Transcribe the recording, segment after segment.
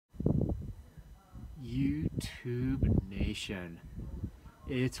YouTube Nation.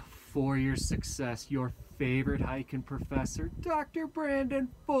 It's for your success, your favorite hiking professor, Dr. Brandon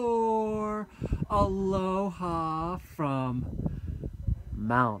for Aloha from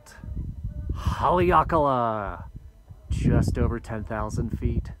Mount Haleakala, just over 10,000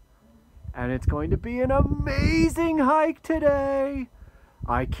 feet. And it's going to be an amazing hike today.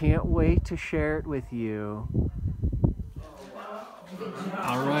 I can't wait to share it with you.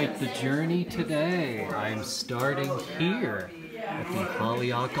 All right, the journey today. I'm starting here at the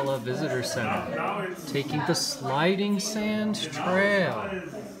Haleakala Visitor Center, taking the Sliding Sands Trail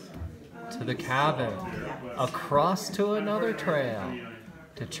to the cabin, across to another trail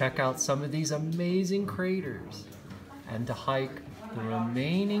to check out some of these amazing craters and to hike the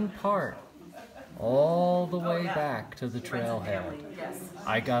remaining part all the way back to the trailhead.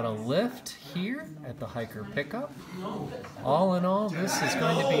 I got a lift here at the hiker pickup. All in all, this is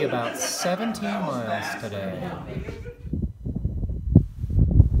going to be about 17 miles today.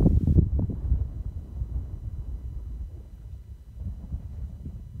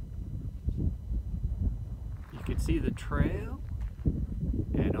 You can see the trail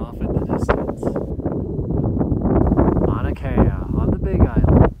and off in the distance, Mauna Kea on the Big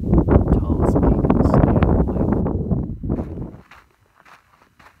Island, tallest peak in the state of Hawaii.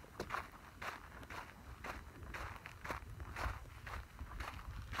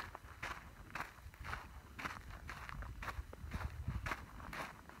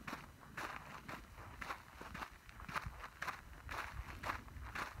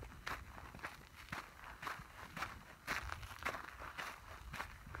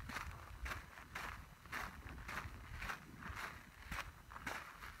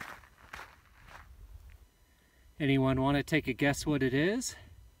 Anyone want to take a guess what it is?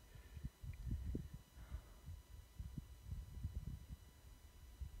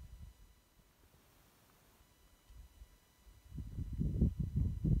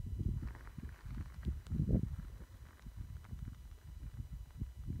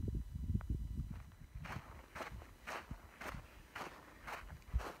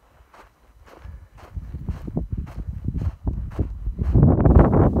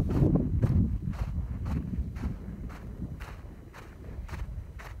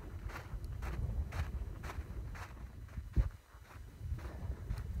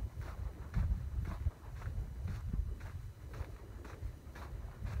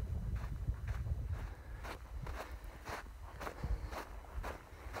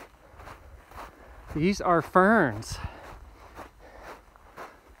 These are ferns.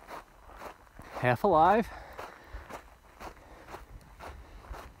 Half alive.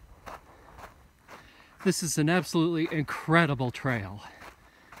 This is an absolutely incredible trail.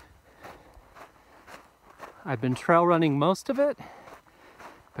 I've been trail running most of it,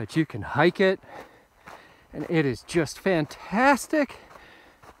 but you can hike it, and it is just fantastic.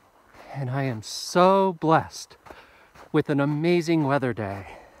 And I am so blessed with an amazing weather day.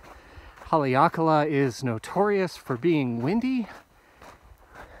 Haleakala is notorious for being windy.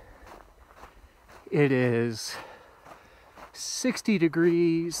 It is 60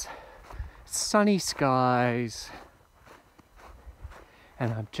 degrees, sunny skies,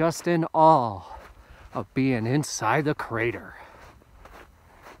 and I'm just in awe of being inside the crater.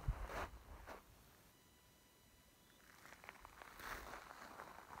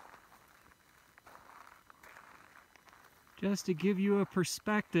 Just to give you a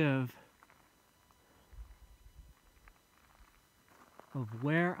perspective of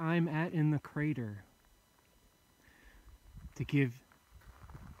where I'm at in the crater, to give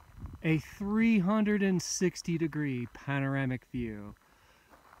a 360-degree panoramic view.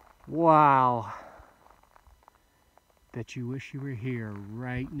 Wow. Bet you wish you were here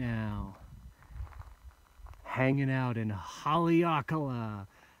right now, hanging out in Haleakala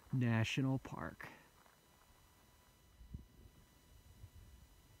National Park.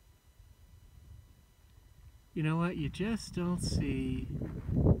 You know what? You just don't see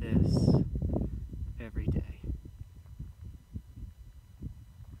this every day.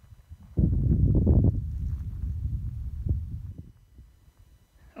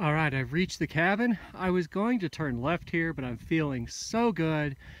 All right, I've reached the cabin. I was going to turn left here, but I'm feeling so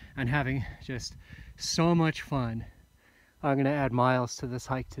good and having just so much fun. I'm going to add miles to this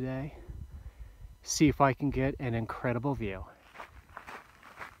hike today. See if I can get an incredible view.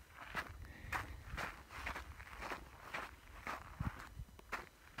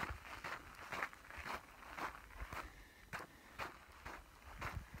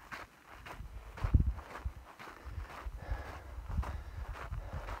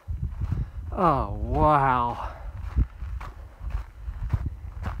 Oh, wow.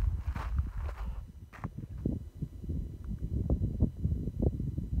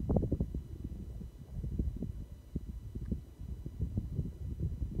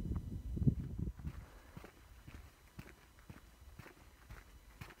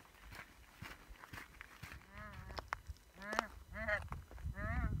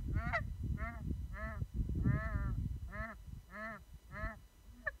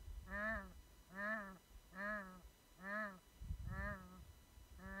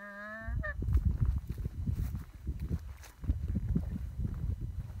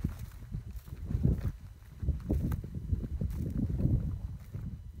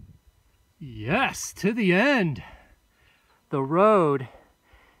 Yes, to the end. The road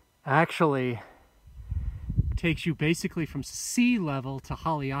actually takes you basically from sea level to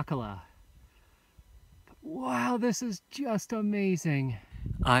Haleakala. Wow, this is just amazing.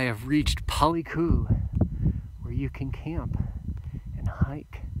 I have reached Paliku, where you can camp and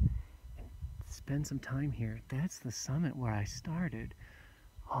hike and spend some time here. That's the summit where I started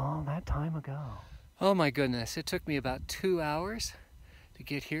all that time ago. Oh my goodness, it took me about 2 hours to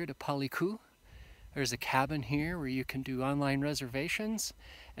get here to Paliku. There's a cabin here where you can do online reservations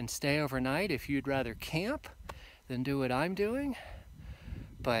and stay overnight if you'd rather camp than do what I'm doing.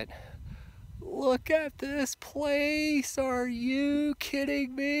 But look at this place. Are you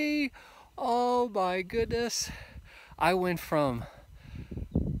kidding me? Oh my goodness. I went from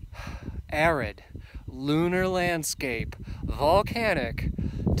arid, lunar landscape, volcanic,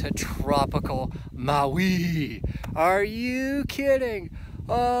 to tropical Maui. Are you kidding?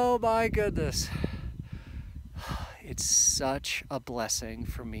 Oh my goodness. It's such a blessing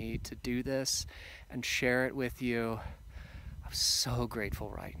for me to do this and share it with you. I'm so grateful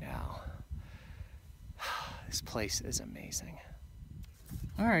right now. This place is amazing.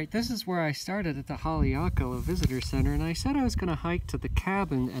 All right, this is where I started at the Haleakala Visitor Center, and I said I was going to hike to the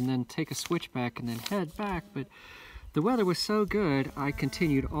cabin and then take a switchback and then head back, but the weather was so good, I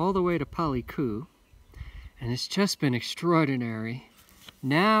continued all the way to Paliku, and it's just been extraordinary.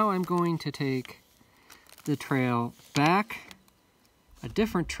 Now I'm going to take the trail back, a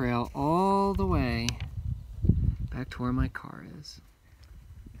different trail all the way back to where my car is.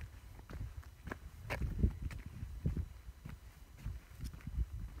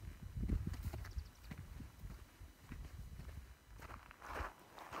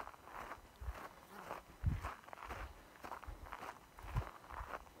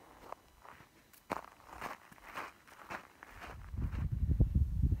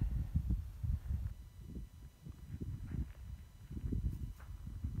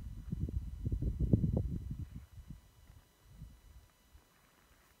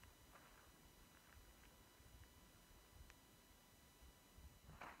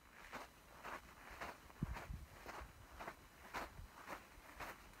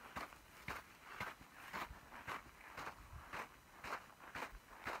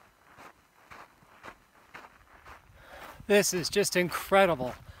 This is just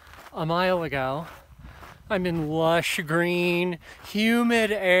incredible. A mile ago, I'm in lush green,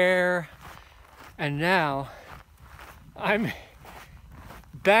 humid air, and now I'm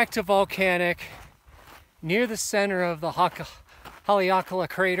back to volcanic, near the center of the Haleakala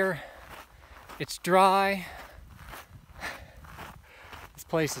crater. It's dry. This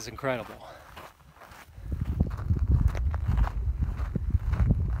place is incredible.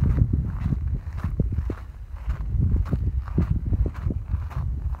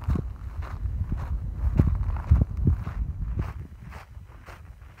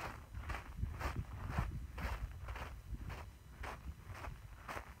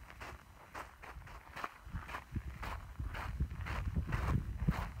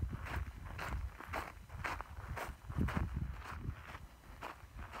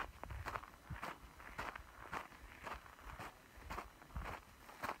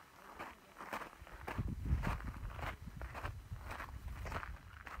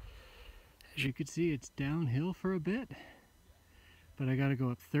 As you can see, it's downhill for a bit, but I gotta go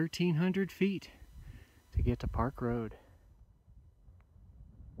up 1,300 feet to get to Park Road.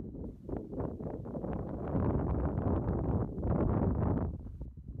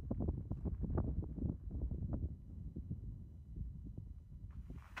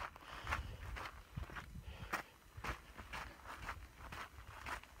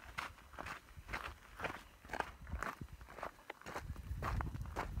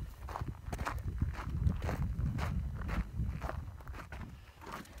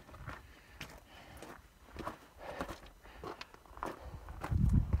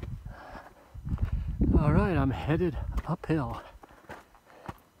 All right, I'm headed uphill.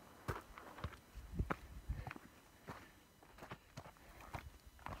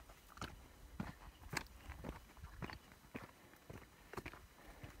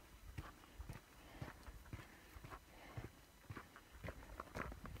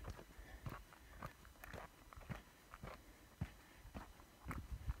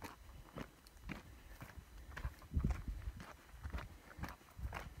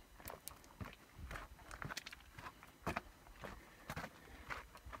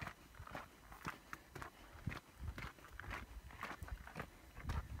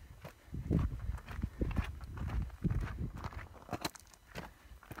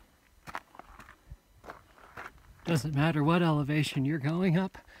 Doesn't matter what elevation you're going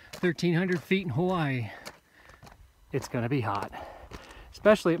up, 1,300 feet in Hawaii. It's gonna be hot,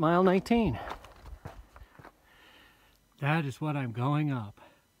 especially at mile 19. That is what I'm going up.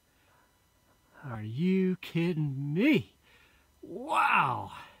 Are you kidding me?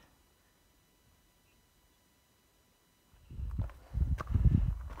 Wow!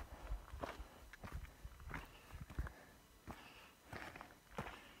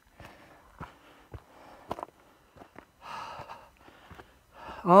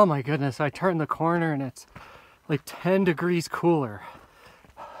 Oh my goodness, I turned the corner and it's like 10 degrees cooler.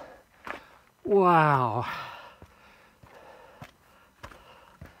 Wow.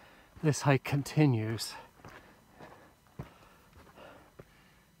 This hike continues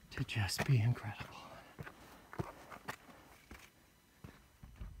to just be incredible.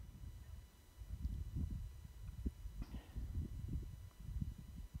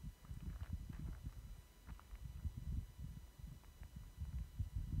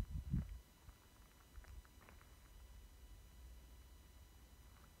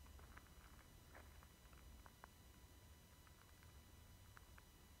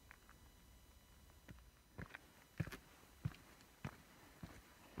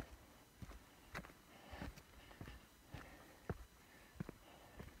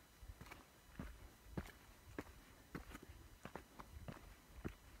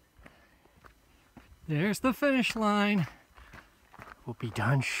 There's the finish line. We'll be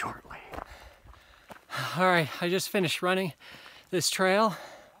done shortly. All right, I just finished running this trail.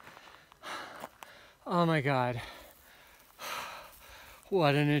 Oh my God.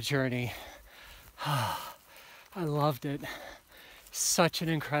 What a journey. I loved it. Such an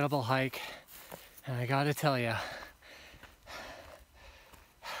incredible hike. And I gotta tell you,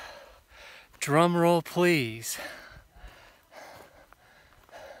 drum roll please.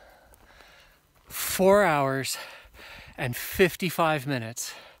 4 hours and 55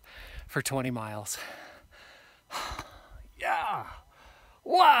 minutes for 20 miles. Yeah!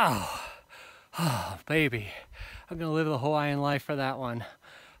 Wow! Oh, baby. I'm gonna live the Hawaiian life for that one.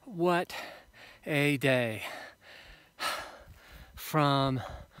 What a day. From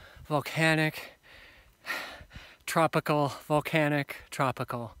volcanic, tropical, volcanic,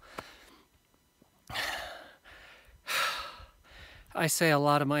 tropical. I say a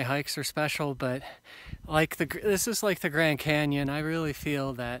lot of my hikes are special, but like this is like the Grand Canyon. I really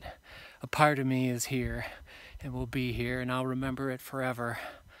feel that a part of me is here and will be here, and I'll remember it forever.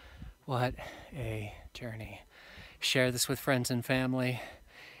 What a journey. Share this with friends and family.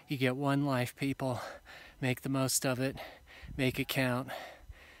 You get one life, people. Make the most of it. Make it count.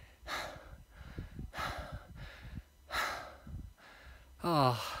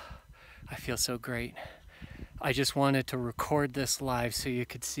 Oh, I feel so great. I just wanted to record this live so you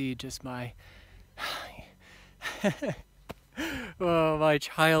could see just my oh, my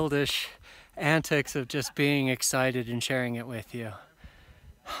childish antics of just being excited and sharing it with you.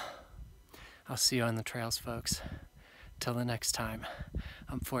 I'll see you on the trails, folks. Till the next time,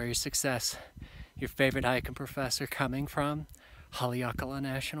 I'm for your success. Your favorite hiking professor coming from Haleakala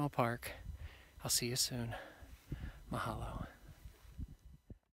National Park. I'll see you soon. Mahalo.